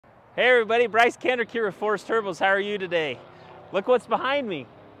Hey everybody, Bryce here with Force Turbos. How are you today? Look what's behind me.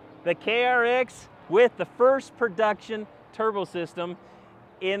 The KRX with the first production turbo system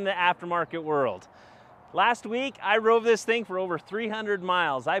in the aftermarket world. Last week, I drove this thing for over 300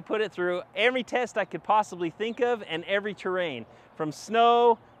 miles. I put it through every test I could possibly think of and every terrain. From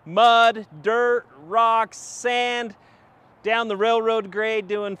snow, mud, dirt, rocks, sand, down the railroad grade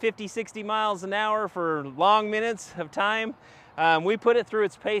doing 50, 60 miles an hour for long minutes of time. We put it through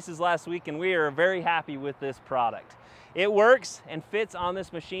its paces last week and we are very happy with this product. It works and fits on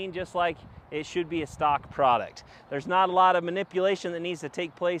this machine just like it should be a stock product. There's not a lot of manipulation that needs to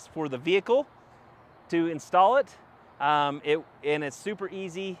take place for the vehicle to install it. And it's super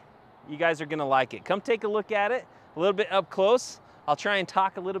easy. You guys are gonna like it. Come take a look at it a little bit up close. I'll try and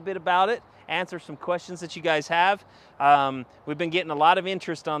talk a little bit about it, answer some questions that you guys have. We've been getting a lot of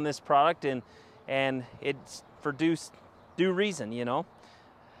interest on this product and it's for due reason, you know.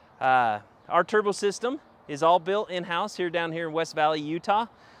 Our turbo system is all built in-house down here in West Valley, Utah.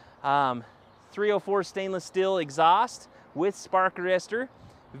 304 stainless steel exhaust with spark arrestor,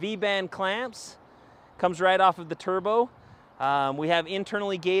 V-band clamps, comes right off of the turbo. We have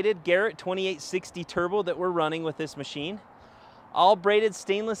internally gated Garrett 2860 turbo that we're running with this machine. All braided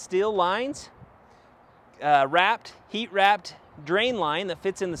stainless steel lines, heat-wrapped drain line that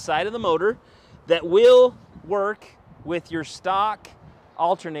fits in the side of the motor that will work with your stock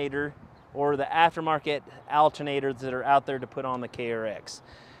alternator or the aftermarket alternators that are out there to put on the KRX.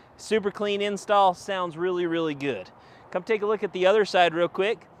 Super clean install, sounds really, really good. Come take a look at the other side real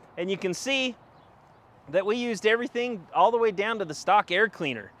quick and you can see that we used everything all the way down to the stock air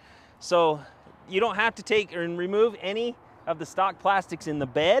cleaner. So you don't have to take or remove any of the stock plastics in the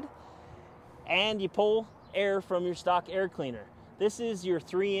bed, and you pull air from your stock air cleaner. This is your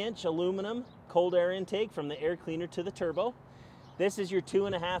 3-inch aluminum cold air intake from the air cleaner to the turbo. This is your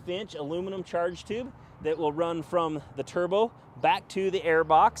 2.5-inch aluminum charge tube that will run from the turbo back to the air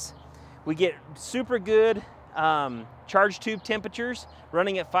box. We get super good charge tube temperatures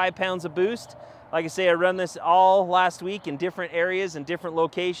running at 5 pounds of boost. Like I say, I run this all last week in different areas and different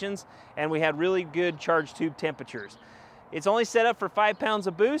locations, and we had really good charge tube temperatures. It's only set up for 5 pounds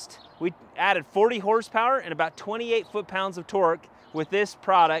of boost. We added 40 horsepower and about 28 foot-pounds of torque with this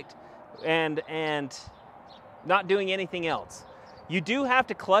product and not doing anything else. You do have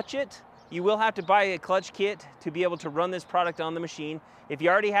to clutch it. You will have to buy a clutch kit to be able to run this product on the machine. If you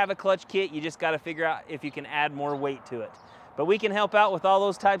already have a clutch kit, you just got to figure out if you can add more weight to it. But we can help out with all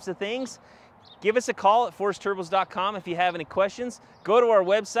those types of things. Give us a call at forceturbos.com if you have any questions. Go to our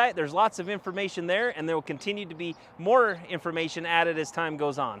website. There's lots of information there, and there will continue to be more information added as time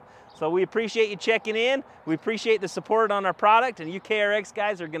goes on. So we appreciate you checking in. We appreciate the support on our product, and you KRX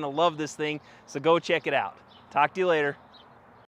guys are going to love this thing, so go check it out. Talk to you later.